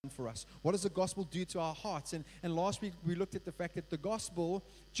for us? What does the gospel do to our hearts? And last week we looked at the fact that the gospel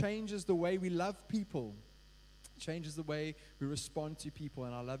changes the way we love people, changes the way we respond to people,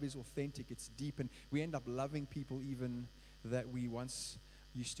 and our love is authentic, it's deep, and we end up loving people even that we once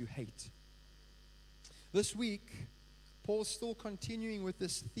used to hate. This week, Paul's still continuing with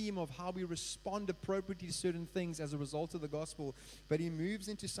this theme of how we respond appropriately to certain things as a result of the gospel, but he moves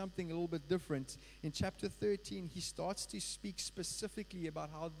into something a little bit different. In chapter 13, he starts to speak specifically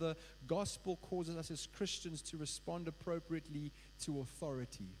about how the gospel causes us as Christians to respond appropriately to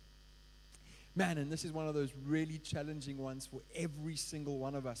authority. Man, and this is one of those really challenging ones for every single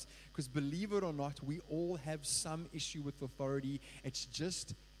one of us, because believe it or not, we all have some issue with authority. It's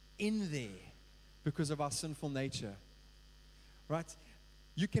just in there because of our sinful nature. Right?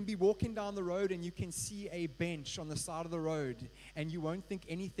 You can be walking down the road and you can see a bench on the side of the road and you won't think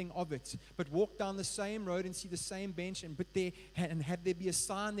anything of it. But walk down the same road and see the same bench and have there be a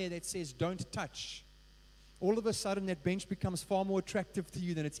sign there that says, "Don't touch." All of a sudden that bench becomes far more attractive to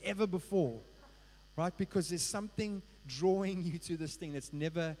you than it's ever before. Right? Because there's something drawing you to this thing that's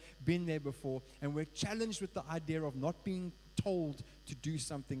never been there before. And we're challenged with the idea of not being told to do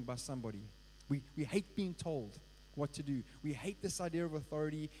something by somebody. We hate being told what to do. We hate this idea of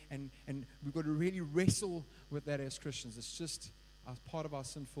authority, and we've got to really wrestle with that as Christians. It's just a part of our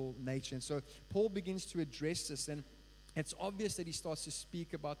sinful nature. And so Paul begins to address this, and it's obvious that he starts to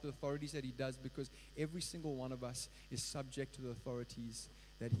speak about the authorities that he does, because every single one of us is subject to the authorities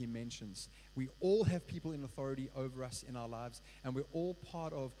that he mentions. We all have people in authority over us in our lives, and we're all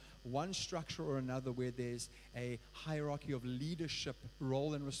part of one structure or another where there's a hierarchy of leadership,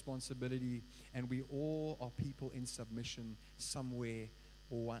 role, and responsibility, and we all are people in submission somewhere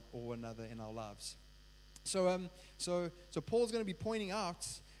or another in our lives. So Paul's going to be pointing out,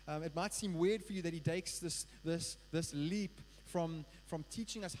 it might seem weird for you that he takes this leap from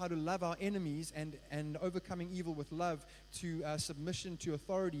teaching us how to love our enemies and overcoming evil with love to submission to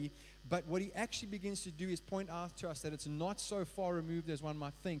authority. But what he actually begins to do is point out to us that it's not so far removed as one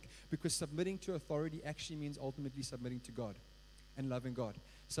might think, because submitting to authority actually means ultimately submitting to God and loving God.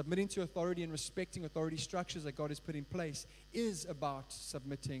 Submitting to authority and respecting authority structures that God has put in place is about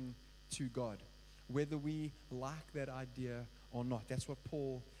submitting to God, whether we like that idea or not. That's what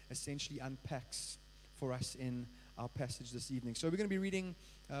Paul essentially unpacks for us in our passage this evening. So we're going to be reading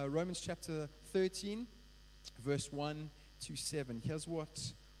Romans chapter 13, verse 1 to 7. Here's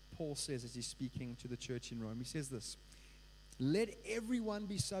what Paul says as he's speaking to the church in Rome. He says this: "Let everyone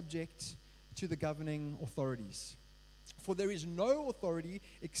be subject to the governing authorities, for there is no authority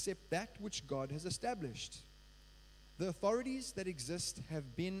except that which God has established. The authorities that exist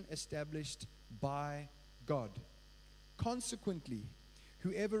have been established by God. Consequently,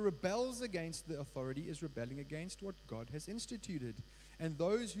 whoever rebels against the authority is rebelling against what God has instituted, and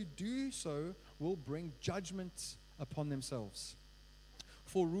those who do so will bring judgment upon themselves.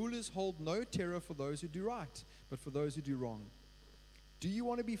 For rulers hold no terror for those who do right, but for those who do wrong. Do you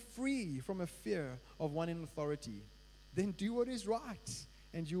want to be free from a fear of one in authority? Then do what is right,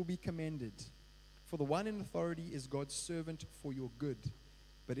 and you will be commended. For the one in authority is God's servant for your good.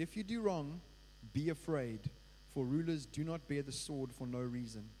 But if you do wrong, be afraid, for rulers do not bear the sword for no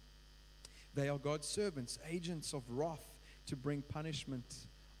reason. They are God's servants, agents of wrath, to bring punishment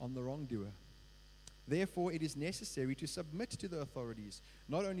on the wrongdoer. Therefore, it is necessary to submit to the authorities,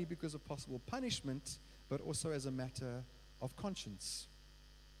 not only because of possible punishment, but also as a matter of conscience.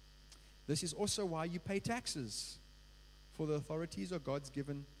 This is also why you pay taxes, for the authorities are God's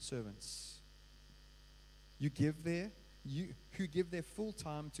given servants. Who give their full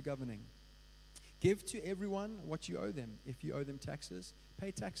time to governing. Give to everyone what you owe them. If you owe them taxes,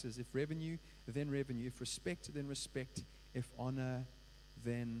 pay taxes. If revenue, then revenue. If respect, then respect. If honor,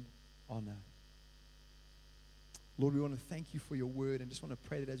 then honor." Lord, we want to thank you for your word, and just want to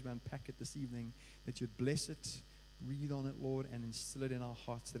pray that as we unpack it this evening, that you'd bless it, breathe on it, Lord, and instill it in our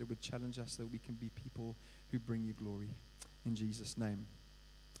hearts, that it would challenge us, so that we can be people who bring you glory. In Jesus' name.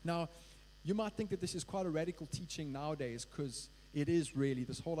 Now, you might think that this is quite a radical teaching nowadays, because it is really.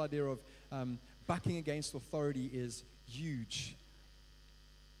 This whole idea of bucking against authority is huge.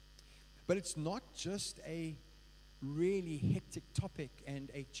 But it's not just a really hectic topic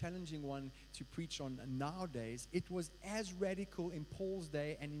and a challenging one to preach on nowadays. It was as radical in Paul's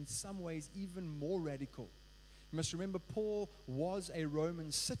day, and in some ways even more radical. You must remember, Paul was a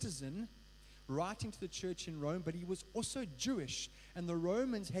Roman citizen writing to the church in Rome, but he was also Jewish, and the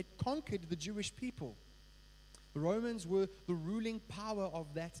Romans had conquered the Jewish people. The Romans were the ruling power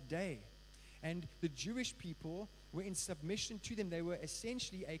of that day, and the Jewish people were in submission to them. They were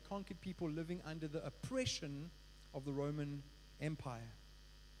essentially a conquered people living under the oppression of the Roman Empire.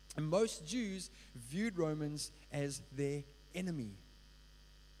 And most Jews viewed Romans as their enemy.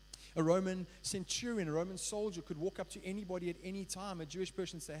 A Roman centurion, a Roman soldier could walk up to anybody at any time, a Jewish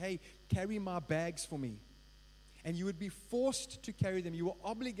person, and say, hey, carry my bags for me. And you would be forced to carry them. You were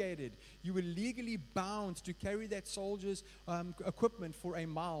obligated. You were legally bound to carry that soldier's equipment for a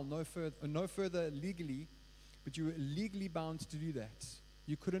mile, no further legally, but you were legally bound to do that.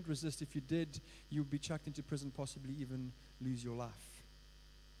 You couldn't resist. If you did, you would be chucked into prison, possibly even lose your life.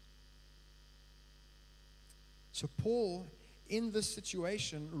 So Paul, in this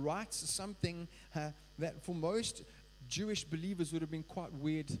situation, writes something that for most Jewish believers would have been quite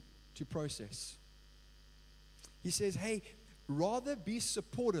weird to process. He says, hey, rather be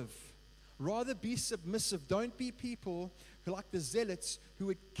supportive, rather be submissive. Don't be people who, like the Zealots, who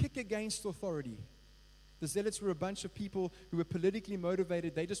would kick against authority. The Zealots were a bunch of people who were politically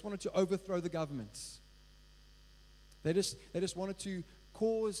motivated. They just wanted to overthrow the governments. They just wanted to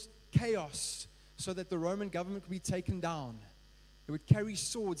cause chaos so that the Roman government could be taken down. They would carry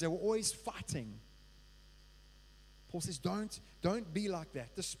swords. They were always fighting. Paul says, don't be like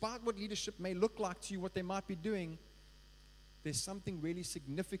that. Despite what leadership may look like to you, what they might be doing, there's something really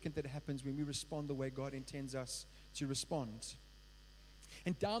significant that happens when we respond the way God intends us to respond.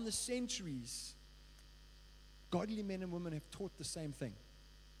 And down the centuries, godly men and women have taught the same thing.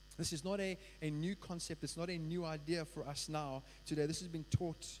 This is not a new concept. It's not a new idea for us now, today. This has been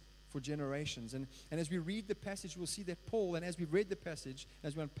taught for generations. And as we read the passage, we'll see that Paul, and as we've read the passage,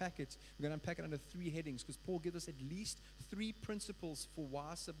 as we unpack it, we're going to unpack it under 3 headings, because Paul gives us at least 3 principles for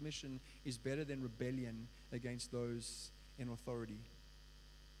why submission is better than rebellion against those in authority.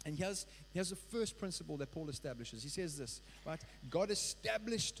 And here's the first principle that Paul establishes. He says this, right? God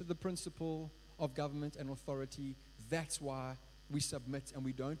established the principle of government and authority. That's why we submit, and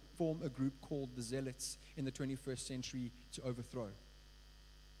we don't form a group called the Zealots in the 21st century to overthrow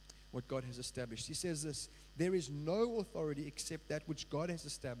what God has established. He says this, there is no authority except that which God has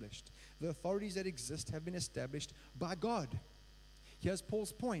established. The authorities that exist have been established by God. Here's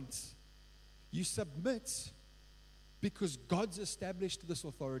Paul's point. You submit because God's established this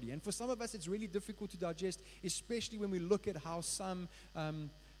authority. And for some of us, it's really difficult to digest, especially when we look at how some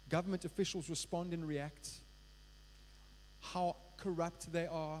government officials respond and react, how corrupt they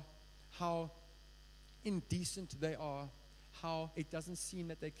are, how indecent they are, how it doesn't seem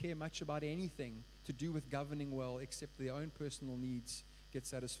that they care much about anything to do with governing well except their own personal needs get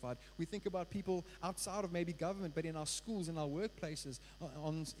satisfied. We think about people outside of maybe government, but in our schools, in our workplaces,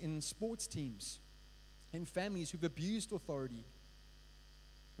 in sports teams, in families who've abused authority.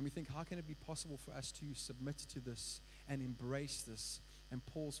 And we think, how can it be possible for us to submit to this and embrace this? And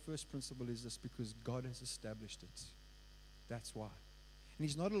Paul's first principle is this, because God has established it. That's why. And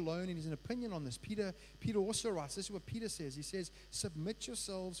he's not alone in his opinion on this. Peter also writes, this is what Peter says. He says, submit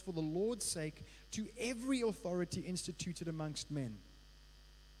yourselves for the Lord's sake to every authority instituted amongst men,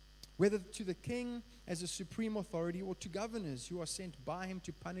 whether to the king as a supreme authority or to governors who are sent by him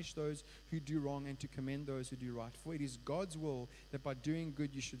to punish those who do wrong and to commend those who do right. For it is God's will that by doing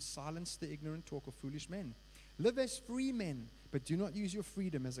good you should silence the ignorant talk of foolish men. Live as free men, but do not use your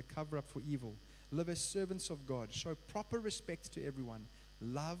freedom as a cover-up for evil. Live as servants of God. Show proper respect to everyone.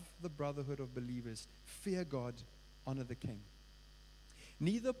 Love the brotherhood of believers. Fear God. Honor the king.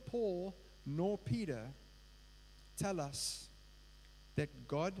 Neither Paul nor Peter tell us that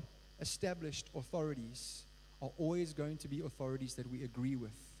God established authorities are always going to be authorities that we agree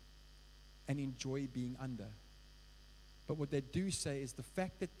with and enjoy being under. But what they do say is the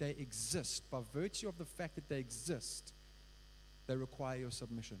fact that they exist, by virtue of the fact that they exist, they require your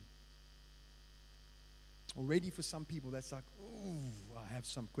submission. Already for some people, that's like, ooh, I have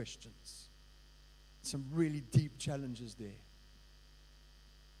some questions. Some really deep challenges there.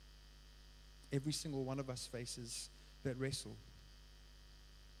 Every single one of us faces that wrestle.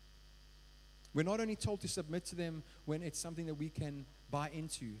 We're not only told to submit to them when it's something that we can buy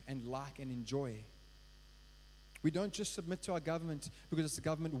into and like and enjoy. We don't just submit to our government because it's the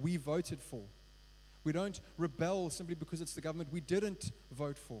government we voted for. We don't rebel simply because it's the government we didn't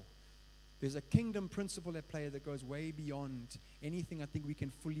vote for. There's a kingdom principle at play that goes way beyond anything I think we can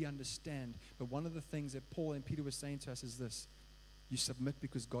fully understand. But one of the things that Paul and Peter were saying to us is this: you submit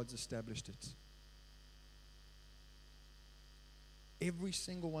because God's established it. Every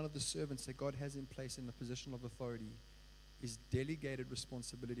single one of the servants that God has in place in the position of authority is delegated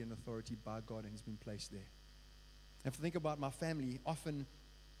responsibility and authority by God and has been placed there. And if I think about my family, often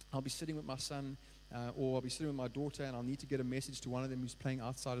I'll be sitting with my son or I'll be sitting with my daughter and I'll need to get a message to one of them who's playing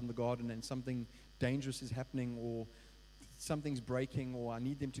outside in the garden and something dangerous is happening or something's breaking or I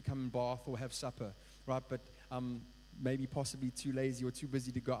need them to come and bath or have supper, right? But maybe possibly too lazy or too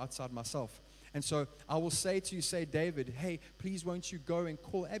busy to go outside myself. And so I will say to you, say, David, hey, please won't you go and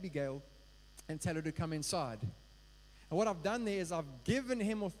call Abigail and tell her to come inside. And what I've done there is I've given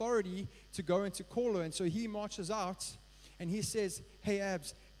him authority to go and to call her. And so he marches out and he says, hey,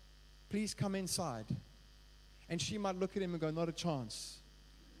 Abs, please come inside. And she might look at him and go, not a chance.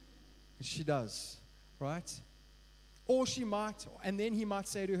 And she does, right? Or she might, and then he might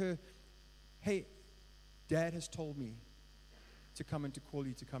say to her, hey, Dad has told me to come and to call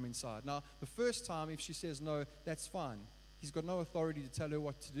you to come inside. Now, the first time, if she says no, that's fine. He's got no authority to tell her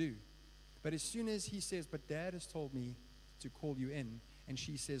what to do. But as soon as he says, but Dad has told me to call you in, and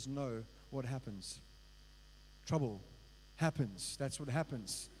she says no, what happens? Trouble happens. That's what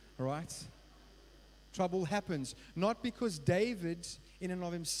happens, all right? Trouble happens. Not because David in and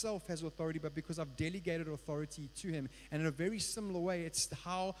of himself has authority, but because I've delegated authority to him. And in a very similar way, it's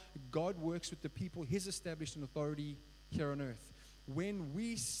how God works with the people He's established an authority here on earth. When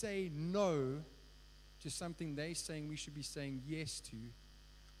we say no to something they're saying we should be saying yes to,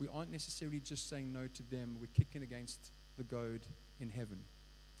 we aren't necessarily just saying no to them. We're kicking against the goad in heaven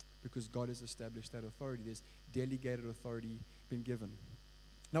because God has established that authority. There's delegated authority been given.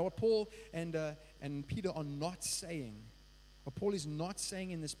 Now, what Paul and Peter are not saying, what Paul is not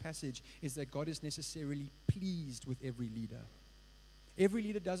saying in this passage is that God is necessarily pleased with every leader. Every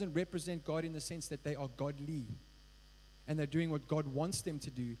leader doesn't represent God in the sense that they are godly and they're doing what God wants them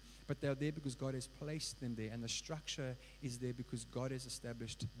to do, but they're there because God has placed them there, and the structure is there because God has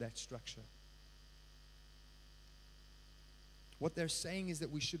established that structure. What they're saying is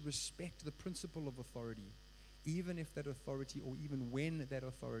that we should respect the principle of authority, even if that authority or even when that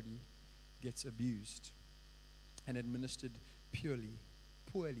authority gets abused and administered poorly.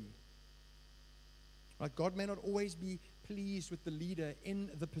 Right? God may not always be pleased with the leader in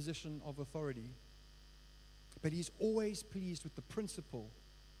the position of authority, but He's always pleased with the principle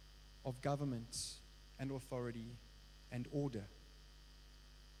of government and authority and order.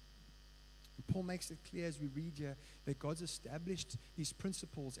 And Paul makes it clear as we read here that God's established these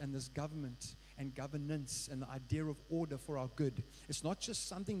principles and this government and governance and the idea of order for our good. It's not just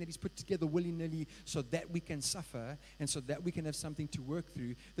something that He's put together willy-nilly so that we can suffer and so that we can have something to work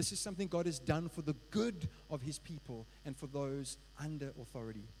through. This is something God has done for the good of His people and for those under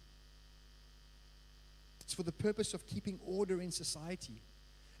authority. It's for the purpose of keeping order in society.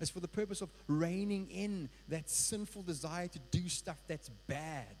 It's for the purpose of reining in that sinful desire to do stuff that's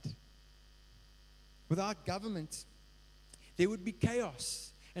bad. Without government, there would be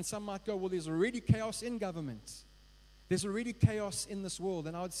chaos. And some might go, well, there's already chaos in government. There's already chaos in this world.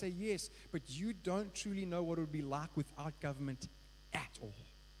 And I would say, yes, but you don't truly know what it would be like without government at all.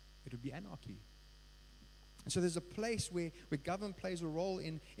 It would be anarchy. And so there's a place where government plays a role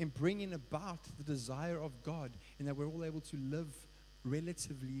in bringing about the desire of God, and that we're all able to live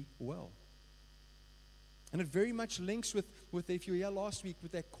relatively well. And it very much links with if you were here last week,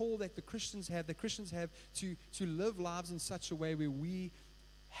 with that call that the Christians have to live lives in such a way where we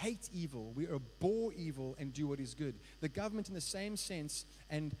hate evil, we abhor evil, and do what is good. The government, in the same sense,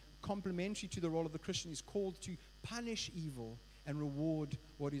 and complementary to the role of the Christian, is called to punish evil and reward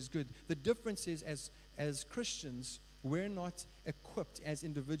what is good. The difference is, as Christians, we're not equipped as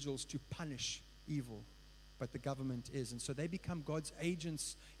individuals to punish evil, but the government is. And so they become God's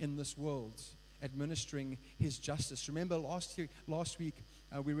agents in this world, administering His justice. Remember last week,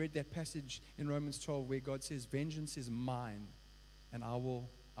 we read that passage in Romans 12 where God says, vengeance is mine, and I will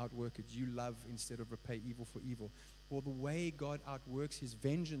outwork it. You love instead of repay evil for evil. Well, the way God outworks His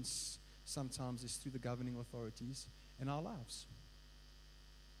vengeance sometimes is through the governing authorities in our lives.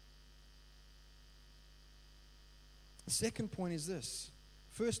 The second point is this.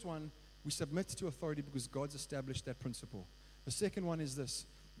 First one, we submit to authority because God's established that principle. The second one is this.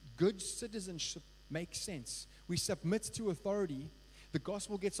 Good citizenship makes sense. We submit to authority. The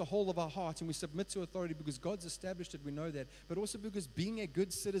gospel gets a hold of our heart, and we submit to authority because God's established it. We know that. But also because being a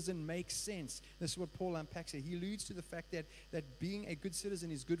good citizen makes sense. This is what Paul unpacks here. He alludes to the fact that being a good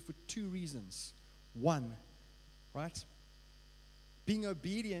citizen is good for two reasons. One, right? Being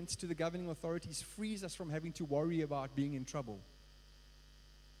obedient to the governing authorities frees us from having to worry about being in trouble.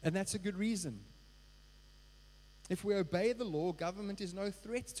 And that's a good reason. If we obey the law, government is no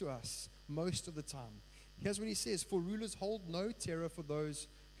threat to us most of the time. Here's what he says, for rulers hold no terror for those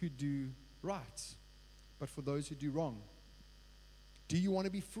who do right, but for those who do wrong. Do you want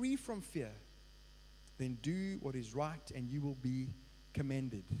to be free from fear? Then do what is right and you will be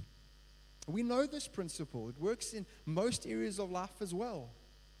commended. We know this principle. It works in most areas of life as well.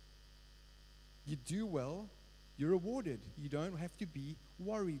 You do well, you're rewarded. You don't have to be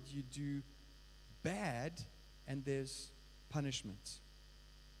worried. You do bad, and there's punishment.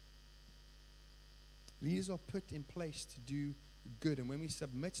 Leaders are put in place to do good. And when we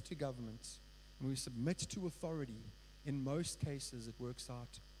submit to government, when we submit to authority, in most cases it works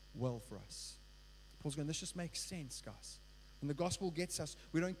out well for us. Paul's going, this just makes sense, guys. When the gospel gets us,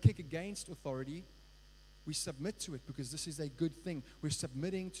 we don't kick against authority. We submit to it because this is a good thing. We're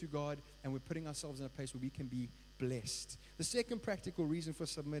submitting to God and we're putting ourselves in a place where we can be blessed. The second practical reason for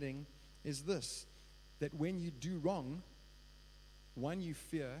submitting is this, that when you do wrong, one, you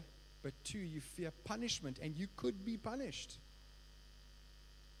fear, but two, you fear punishment, and you could be punished.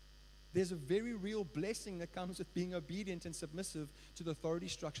 There's a very real blessing that comes with being obedient and submissive to the authority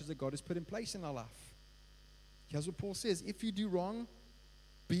structures that God has put in place in our life. Here's what Paul says: if you do wrong,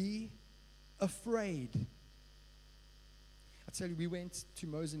 be afraid. I tell you, we went to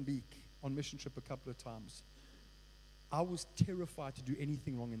Mozambique on mission trip a couple of times. I was terrified to do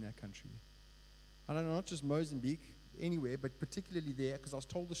anything wrong in that country. I don't know, not just Mozambique, anywhere, but particularly there, because I was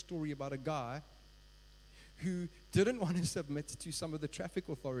told a story about a guy who didn't want to submit to some of the traffic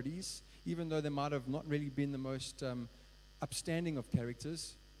authorities, even though they might have not really been the most upstanding of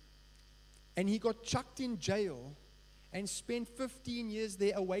characters. And he got chucked in jail and spent 15 years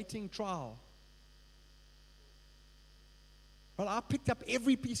there awaiting trial. Well, I picked up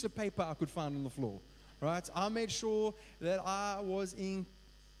every piece of paper I could find on the floor. Right? I made sure that I was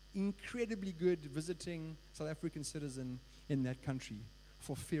incredibly good visiting South African citizen in that country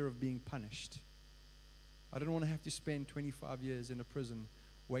for fear of being punished. I didn't want to have to spend 25 years in a prison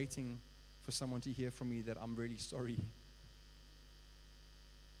waiting for someone to hear from me that I'm really sorry.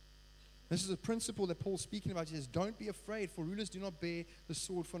 This is a principle that Paul's speaking about. He says, don't be afraid, for rulers do not bear the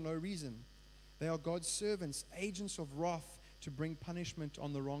sword for no reason. They are God's servants, agents of wrath to bring punishment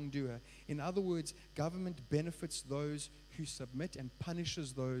on the wrongdoer. In other words, government benefits those who submit and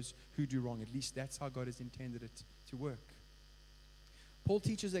punishes those who do wrong. At least that's how God has intended it to work. Paul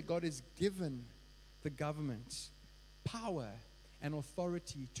teaches that God has given the government power and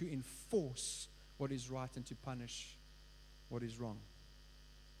authority to enforce what is right and to punish what is wrong.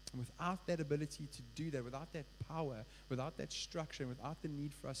 And without that ability to do that, without that power, without that structure, and without the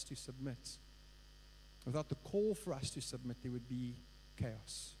need for us to submit, without the call for us to submit, there would be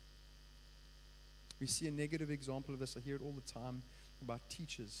chaos. We see a negative example of this. I hear it all the time about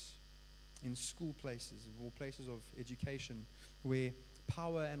teachers in school places, or places of education, where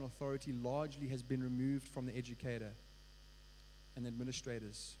power and authority largely has been removed from the educator and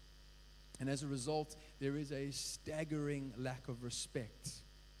administrators. And as a result, there is a staggering lack of respect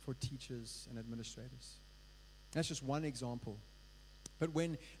for teachers and administrators. That's just one example. But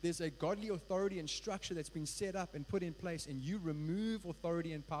when there's a godly authority and structure that's been set up and put in place, and you remove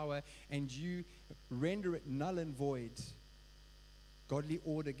authority and power and you render it null and void, godly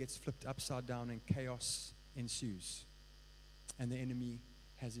order gets flipped upside down and chaos ensues. And the enemy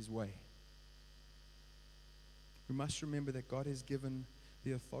has his way. We must remember that God has given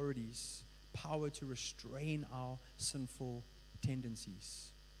the authorities power to restrain our sinful tendencies.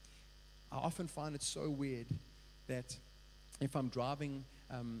 I often find it so weird that if I'm driving,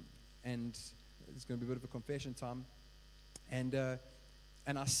 and it's going to be a bit of a confession time, and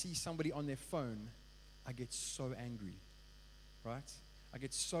I see somebody on their phone, I get so angry, right? I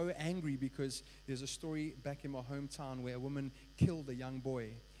get so angry because there's a story back in my hometown where a woman killed a young boy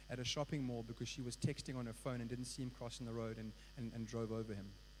at a shopping mall because she was texting on her phone and didn't see him crossing the road and drove over him.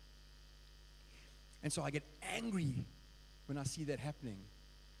 And so I get angry when I see that happening,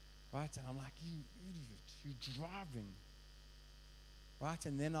 right? And I'm like, you idiot, you're driving. Right?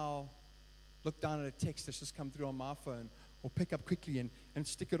 And then I'll look down at a text that's just come through on my phone, or pick up quickly and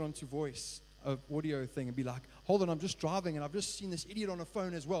stick it onto voice, audio thing, and be like, hold on, I'm just driving and I've just seen this idiot on a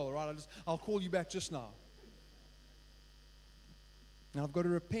phone as well, right? I'll call you back just now. And I've got to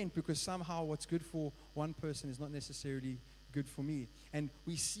repent because somehow what's good for one person is not necessarily good for me. And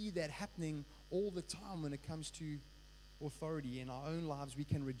we see that happening all the time when it comes to authority. In our own lives, we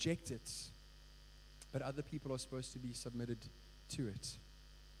can reject it, but other people are supposed to be submitted to it.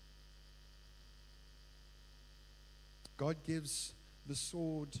 God gives the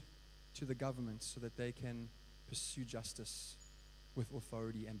sword to the government so that they can pursue justice with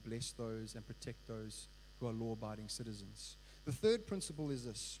authority and bless those and protect those who are law-abiding citizens. The third principle is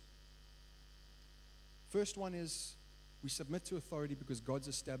this. First one is we submit to authority because God's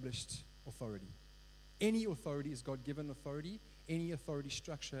established authority. Any authority is God-given authority. Any authority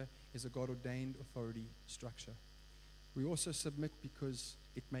structure is a God-ordained authority structure. We also submit because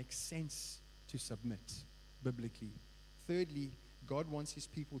it makes sense to submit biblically. Thirdly, God wants his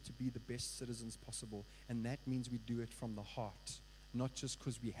people to be the best citizens possible, and that means we do it from the heart, not just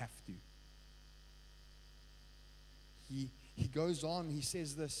because we have to. he goes on, he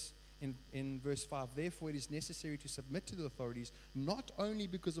says this in verse 5, therefore it is necessary to submit to the authorities, not only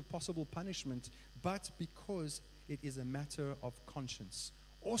because of possible punishment, but because it is a matter of conscience.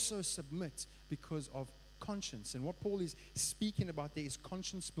 Also submit because of conscience. And what Paul is speaking about there is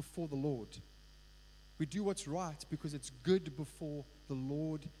conscience before the Lord. We do what's right because it's good before the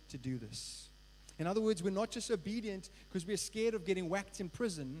Lord to do this. In other words, we're not just obedient because we're scared of getting whacked in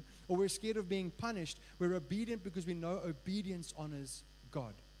prison or we're scared of being punished. We're obedient because we know obedience honors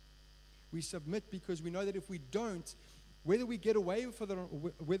God. We submit because we know that if we don't, whether we get away with it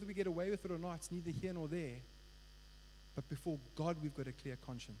or not, it's neither here nor there. But before God, we've got a clear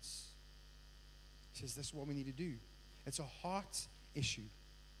conscience. He says, this is what we need to do. It's a heart issue.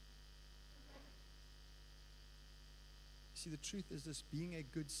 See, the truth is this, being a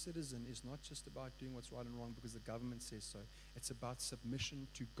good citizen is not just about doing what's right and wrong because the government says so. It's about submission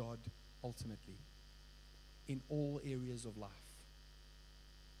to God ultimately in all areas of life.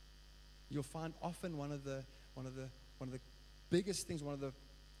 You'll find often one of the biggest things, one of the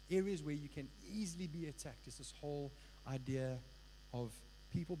areas where you can easily be attacked is this whole idea of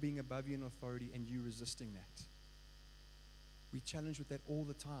people being above you in authority and you resisting that. We challenge with that all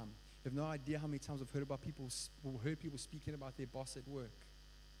the time. You have no idea how many times I've heard people speaking about their boss at work,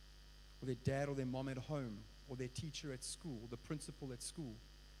 or their dad or their mom at home, or their teacher at school, or the principal at school.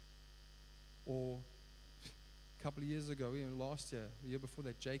 Or a couple of years ago, even last year, the year before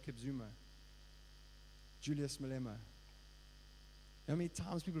that, Jacob Zuma, Julius Malema. How many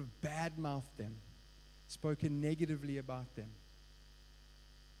times people have badmouthed them, spoken negatively about them,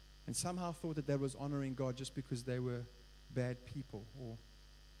 and somehow thought that was honoring God just because they were bad people, or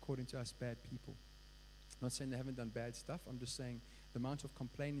according to us, bad people. I'm not saying they haven't done bad stuff. I'm just saying the amount of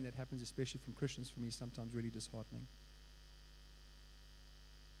complaining that happens, especially from Christians, for me is sometimes really disheartening.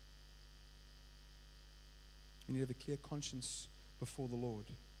 You need to have a clear conscience before the Lord.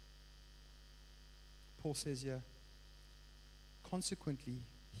 Paul says here, consequently,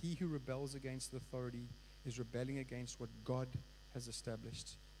 he who rebels against the authority is rebelling against what God has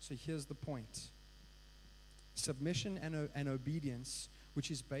established. So here's the point. Submission and obedience,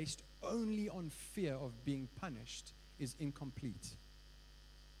 which is based only on fear of being punished, is incomplete.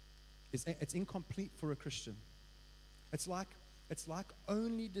 It's incomplete for a Christian. It's like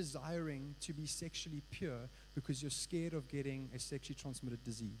only desiring to be sexually pure because you're scared of getting a sexually transmitted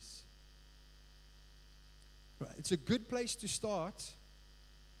disease. Right? It's a good place to start.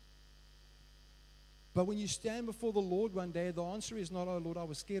 But when you stand before the Lord one day, the answer is not, oh Lord, I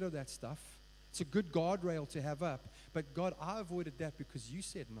was scared of that stuff. It's a good guardrail to have up. But God, I avoided that because you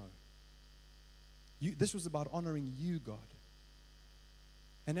said no. This was about honoring you, God.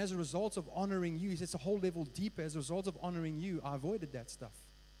 And as a result of honoring you, it's a whole level deeper. As a result of honoring you, I avoided that stuff.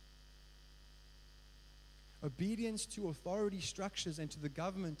 Obedience to authority structures and to the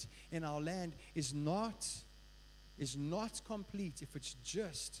government in our land is not complete if it's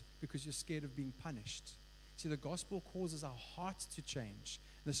just because you're scared of being punished. See, the gospel causes our hearts to change.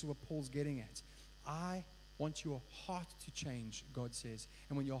 This is what Paul's getting at. I want your heart to change, God says.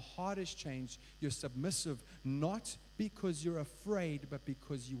 And when your heart is changed, you're submissive, not because you're afraid, but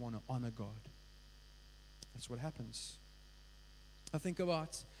because you want to honor God. That's what happens. I think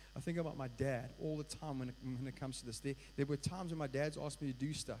about my dad all the time when it comes to this. There were times when my dad's asked me to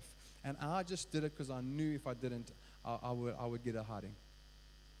do stuff, and I just did it because I knew if I didn't, I would get a hiding.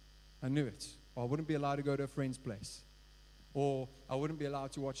 I knew it. Or I wouldn't be allowed to go to a friend's place. Or I wouldn't be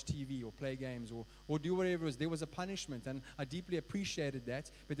allowed to watch TV or play games or do whatever it was. There was a punishment, and I deeply appreciated that.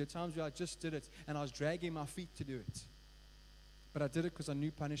 But there were times where I just did it, and I was dragging my feet to do it. But I did it because I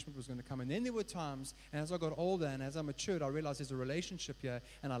knew punishment was going to come. And then there were times, and as I got older and as I matured, I realized there's a relationship here,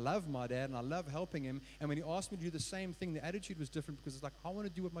 and I love my dad, and I love helping him. And when he asked me to do the same thing, the attitude was different because it's like, I want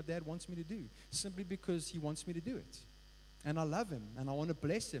to do what my dad wants me to do, simply because he wants me to do it. And I love him, and I want to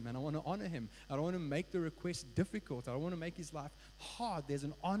bless him, and I want to honor him. I don't want to make the request difficult. I don't want to make his life hard. There's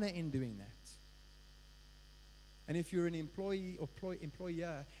an honor in doing that. And if you're an employee or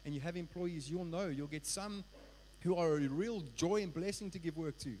employer, and you have employees, you'll know you'll get some who are a real joy and blessing to give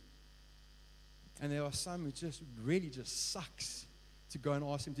work to. And there are some who just really just sucks to go and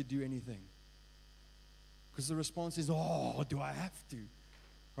ask him to do anything. Because the response is, oh, do I have to?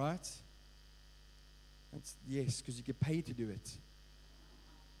 Right? It's yes, because you get paid to do it.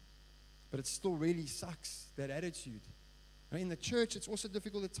 But it still really sucks, that attitude. In the church, it's also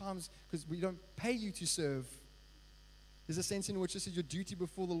difficult at times because we don't pay you to serve. There's a sense in which this is your duty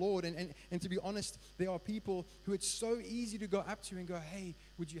before the Lord. And to be honest, there are people who it's so easy to go up to and go, hey,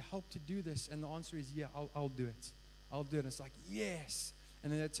 would you help to do this? And the answer is, yeah, I'll do it. I'll do it. And it's like, yes.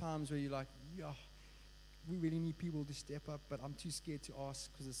 And then there are times where you're like, yeah, we really need people to step up, but I'm too scared to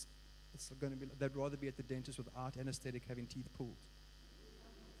ask because it's going to be, they'd rather be at the dentist without anesthetic having teeth pulled.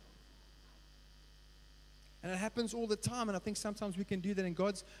 And it happens all the time, and I think sometimes we can do that. And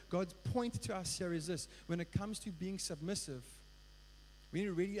God's point to us here is this: when it comes to being submissive, we need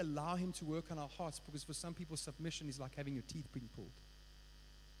to really allow Him to work on our hearts, because for some people, submission is like having your teeth being pulled.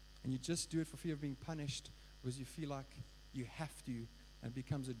 And you just do it for fear of being punished, because you feel like you have to, and it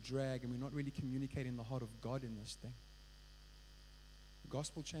becomes a drag, and we're not really communicating the heart of God in this thing. The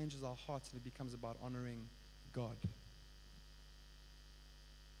gospel changes our hearts, and it becomes about honoring God.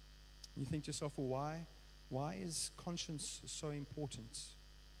 You think to yourself, well, why? Why is conscience so important?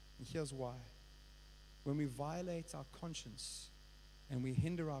 And here's why. When we violate our conscience and we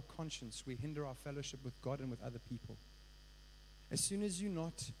hinder our conscience, we hinder our fellowship with God and with other people. As soon as you're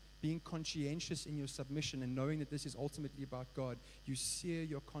not being conscientious in your submission and knowing that this is ultimately about God, you sear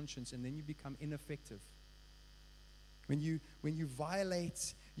your conscience and then you become ineffective. When you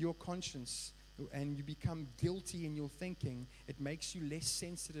violate your conscience and you become guilty in your thinking, it makes you less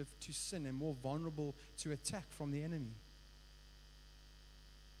sensitive to sin and more vulnerable to attack from the enemy.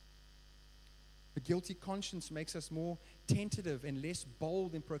 A guilty conscience makes us more tentative and less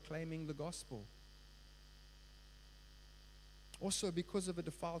bold in proclaiming the gospel. Also, because of a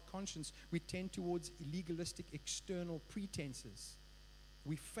defiled conscience, we tend towards legalistic external pretenses.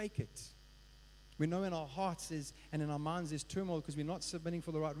 We fake it. We know in our hearts and in our minds there's turmoil because we're not submitting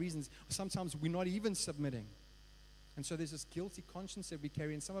for the right reasons. Sometimes we're not even submitting. And so there's this guilty conscience that we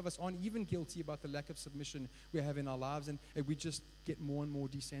carry, and some of us aren't even guilty about the lack of submission we have in our lives, and we just get more and more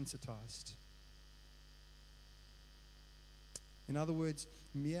desensitized. In other words,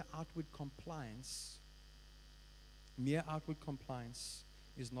 mere outward compliance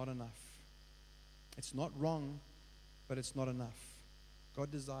is not enough. It's not wrong, but it's not enough. God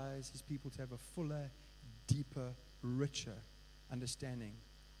desires His people to have a fuller, deeper, richer understanding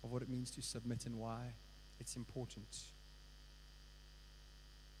of what it means to submit and why it's important.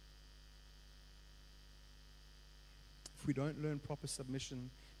 If we don't learn proper submission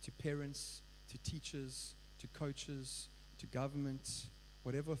to parents, to teachers, to coaches, to government,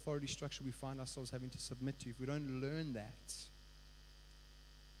 whatever authority structure we find ourselves having to submit to, if we don't learn that,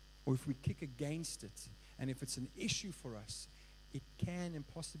 or if we kick against it, and if it's an issue for us, it can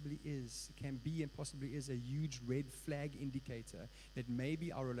be and possibly is a huge red flag indicator that maybe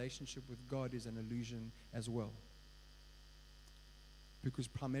our relationship with God is an illusion as well. Because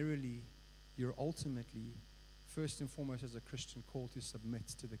primarily, you're ultimately, first and foremost as a Christian, called to submit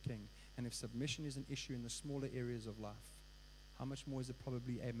to the King. And if submission is an issue in the smaller areas of life, how much more is it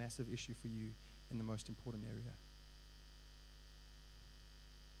probably a massive issue for you in the most important area?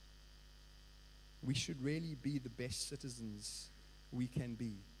 We should really be the best citizens we can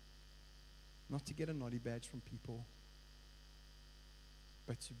be. Not to get a naughty badge from people,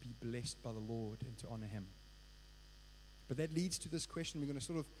 but to be blessed by the Lord and to honor Him. But that leads to this question we're going to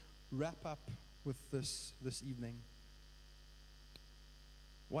sort of wrap up with this evening.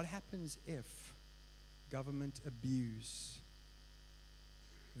 What happens if government abuse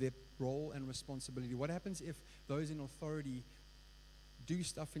their role and responsibility? What happens if those in authority do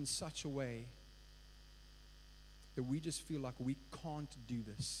stuff in such a way that we just feel like we can't do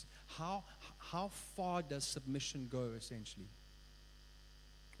this? How far does submission go, essentially?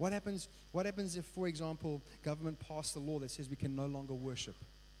 What happens if, for example, government passed a law that says we can no longer worship?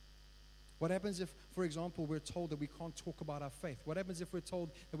 What happens if, for example, we're told that we can't talk about our faith? What happens if we're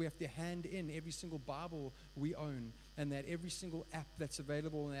told that we have to hand in every single Bible we own, and that every single app that's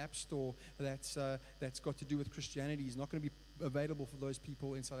available in the App Store that's got to do with Christianity is not going to be available for those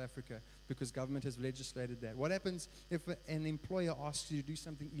people in South Africa because government has legislated that? What happens if an employer asks you to do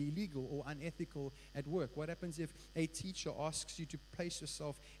something illegal or unethical at work? What happens if a teacher asks you to place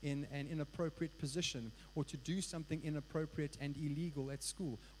yourself in an inappropriate position or to do something inappropriate and illegal at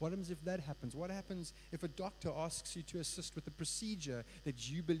school? What happens if that happens? What happens if a doctor asks you to assist with a procedure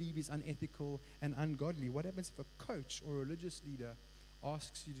that you believe is unethical and ungodly? What happens if a coach or a religious leader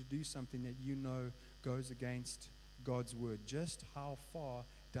asks you to do something that you know goes against God's word? Just how far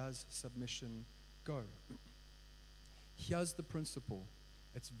does submission go? Here's the principle.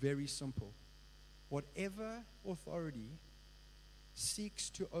 It's very simple. Whatever authority seeks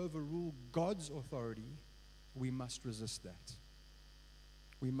to overrule God's authority, we must resist that.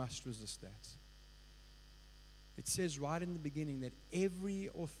 We must resist that. It says right in the beginning that every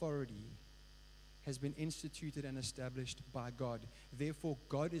authority has been instituted and established by God. Therefore,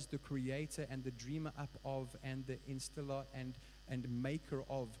 God is the creator and the dreamer up of and the instiller and maker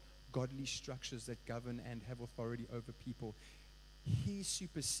of godly structures that govern and have authority over people. He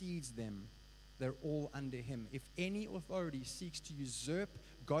supersedes them. they're all under him. If any authority seeks to usurp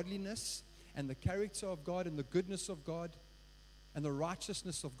godliness and the character of God and the goodness of God and the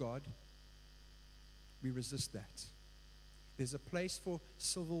righteousness of God, we resist that. There's a place for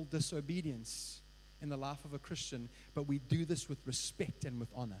civil disobedience in the life of a Christian, but we do this with respect and with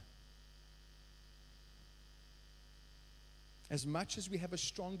honor. As much as we have a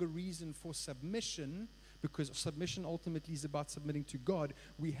stronger reason for submission, because submission ultimately is about submitting to God,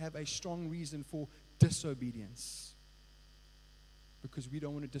 we have a strong reason for disobedience, because we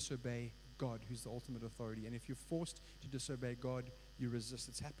don't want to disobey God, who's the ultimate authority. And if you're forced to disobey God, you resist.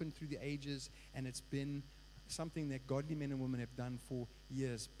 It's happened through the ages, and it's been something that godly men and women have done for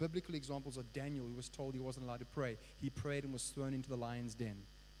years. Biblical examples are Daniel, who was told he wasn't allowed to pray. He prayed and was thrown into the lion's den.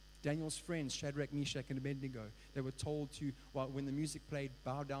 Daniel's friends, Shadrach, Meshach, and Abednego, they were told to, well, when the music played,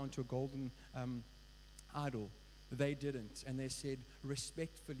 bow down to a golden idol. They didn't. And they said,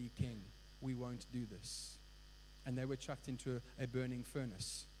 respectfully, King, we won't do this. And they were chucked into a burning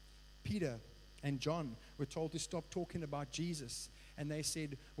furnace. Peter and John were told to stop talking about Jesus. And they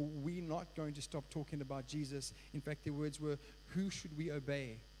said, we're not going to stop talking about Jesus. In fact, their words were, who should we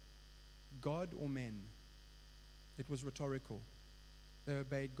obey, God or men? It was rhetorical. They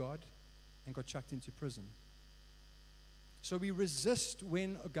obeyed God and got chucked into prison. So we resist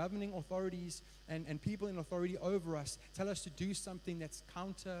when governing authorities and people in authority over us tell us to do something that's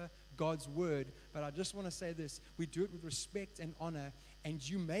counter God's word. But I just want to say this. We do it with respect and honor. And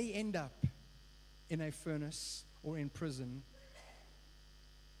you may end up in a furnace or in prison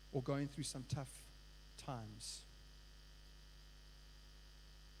or going through some tough times.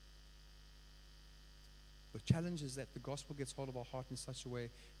 The challenge is that the gospel gets hold of our heart in such a way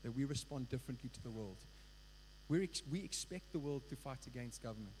that we respond differently to the world. We expect the world to fight against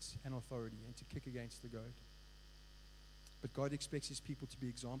governments and authority and to kick against the goad. But God expects his people to be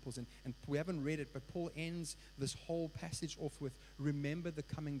examples. And we haven't read it, but Paul ends this whole passage off with, remember the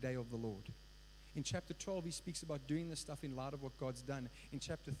coming day of the Lord. In chapter 12, he speaks about doing this stuff in light of what God's done. In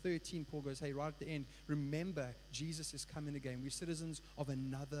chapter 13, Paul goes, hey, right at the end, remember, Jesus is coming again. We're citizens of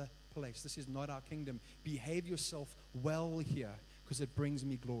another place. This is not our kingdom. Behave yourself well here, because it brings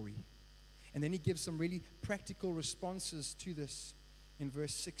me glory. And then he gives some really practical responses to this in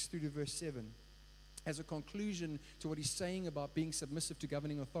verse 6 through to verse 7. As a conclusion to what he's saying about being submissive to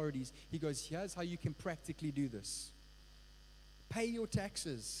governing authorities, he goes, here's how you can practically do this. Pay your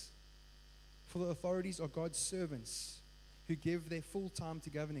taxes. For the authorities are God's servants who give their full time to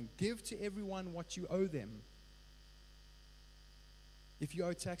governing. Give to everyone what you owe them. If you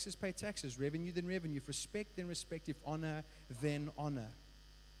owe taxes, pay taxes. Revenue, then revenue. If respect, then respect. If honor, then honor.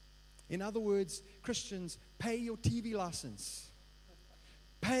 In other words, Christians, pay your TV license.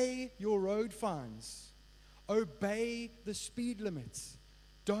 Pay your road fines. Obey the speed limits.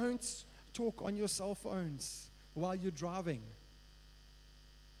 Don't talk on your cell phones while you're driving.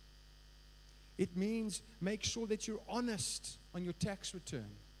 It means make sure that you're honest on your tax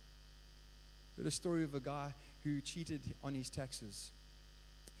return. I heard a story of a guy who cheated on his taxes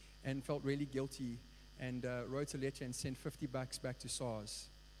and felt really guilty and wrote a letter and sent $50 back to SARS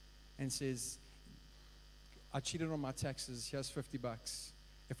and says, I cheated on my taxes, here's $50.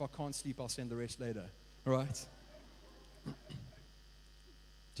 If I can't sleep, I'll send the rest later. All right?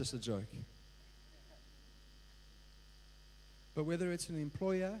 Just a joke. But whether it's an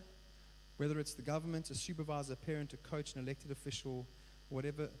employer, whether it's the government, a supervisor, a parent, a coach, an elected official,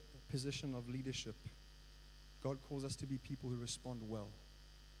 whatever position of leadership, God calls us to be people who respond well,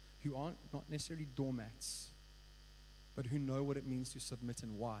 who aren't not necessarily doormats, but who know what it means to submit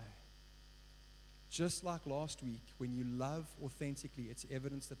and why. Just like last week, when you love authentically, it's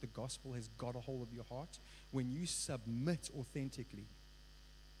evidence that the gospel has got a hold of your heart. When you submit authentically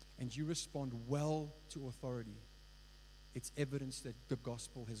and you respond well to authority, it's evidence that the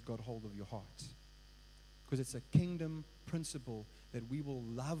gospel has got hold of your heart. Because it's a kingdom principle that we will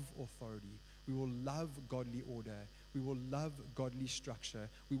love authority. We will love godly order. We will love godly structure.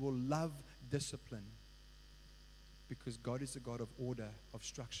 We will love discipline. Because God is a God of order, of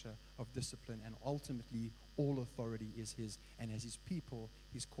structure, of discipline, and ultimately all authority is his. And as his people,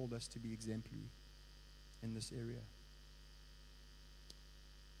 he's called us to be exemplary in this area.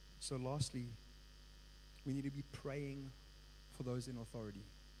 So lastly, we need to be praying for those in authority.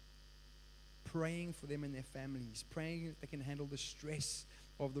 Praying for them and their families. Praying that they can handle the stress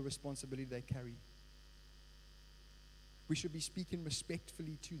of the responsibility they carry. We should be speaking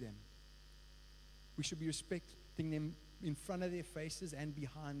respectfully to them. We should be respecting them in front of their faces and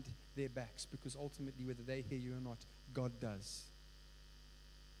behind their backs, because ultimately, whether they hear you or not, God does.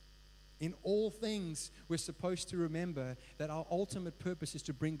 In all things, we're supposed to remember that our ultimate purpose is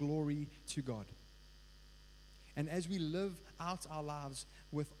to bring glory to God. And as we live out our lives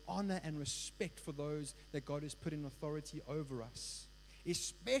with honor and respect for those that God has put in authority over us,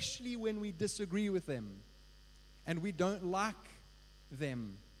 especially when we disagree with them and we don't like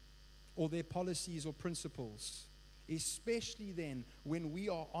them or their policies or principles, especially then when we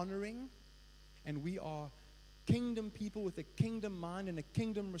are honoring and we are kingdom people with a kingdom mind and a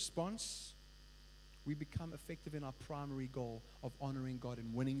kingdom response, we become effective in our primary goal of honoring God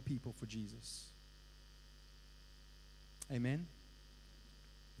and winning people for Jesus. Amen?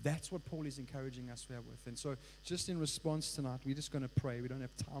 That's what Paul is encouraging us with. And so just in response tonight, we're just going to pray. We don't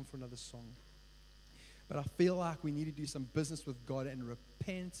have time for another song. But I feel like we need to do some business with God and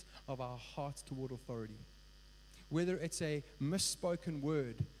repent of our hearts toward authority. Whether it's a misspoken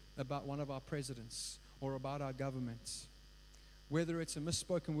word about one of our presidents or about our government, whether it's a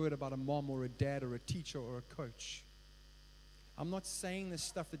misspoken word about a mom or a dad or a teacher or a coach. I'm not saying the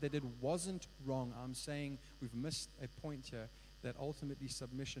stuff that they did wasn't wrong. I'm saying we've missed a point here that ultimately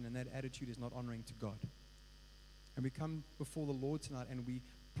submission and that attitude is not honoring to God. And we come before the Lord tonight and we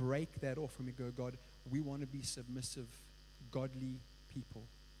break that off and we go, God, we want to be submissive, godly people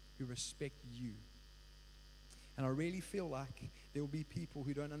who respect you. And I really feel like there will be people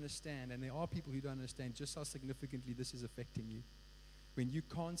who don't understand, and there are people who don't understand just how significantly this is affecting you. When you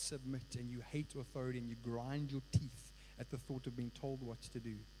can't submit and you hate authority and you grind your teeth at the thought of being told what to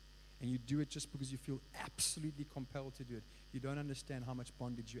do, and you do it just because you feel absolutely compelled to do it, you don't understand how much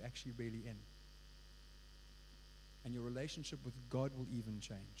bondage you're actually really in. And your relationship with God will even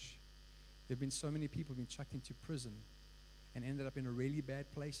change. There have been so many people who've been chucked into prison and ended up in a really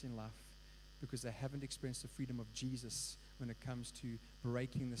bad place in life because they haven't experienced the freedom of Jesus when it comes to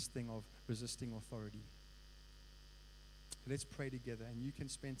breaking this thing of resisting authority. Let's pray together, and you can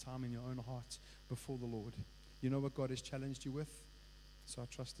spend time in your own heart before the Lord. You know what God has challenged you with? So I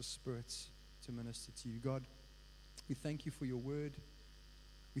trust the Spirit to minister to you. God, we thank you for your word.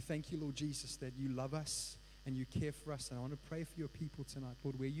 We thank you, Lord Jesus, that you love us and you care for us. And I want to pray for your people tonight,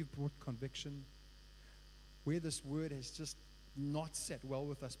 Lord, where you've brought conviction, where this word has just not sat well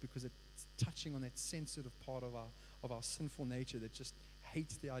with us because it's touching on that sensitive part of our sinful nature that just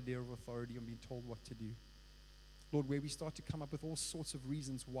hates the idea of authority and being told what to do. Lord, where we start to come up with all sorts of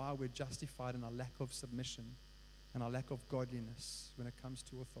reasons why we're justified in our lack of submission and our lack of godliness when it comes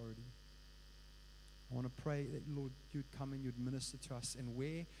to authority. I want to pray that, Lord, you'd come and you'd minister to us. And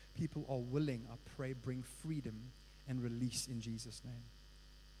where people are willing, I pray, bring freedom and release in Jesus' name.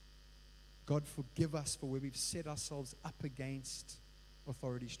 God, forgive us for where we've set ourselves up against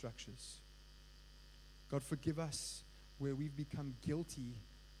authority structures. God, forgive us where we've become guilty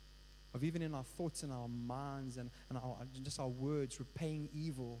of, even in our thoughts and our minds and just our words, repaying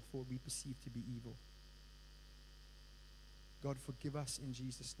evil for what we perceive to be evil. God, forgive us in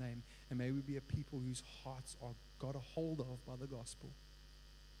Jesus' name, and may we be a people whose hearts are got a hold of by the gospel.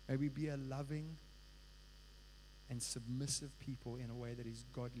 May we be a loving and submissive people in a way that is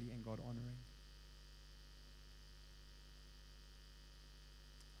godly and God-honoring.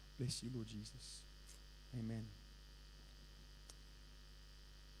 Bless you, Lord Jesus. Amen.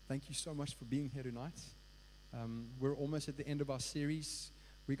 Thank you so much for being here tonight. We're almost at the end of our series.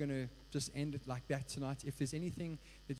 We're going to just end it like that tonight. If there's anything that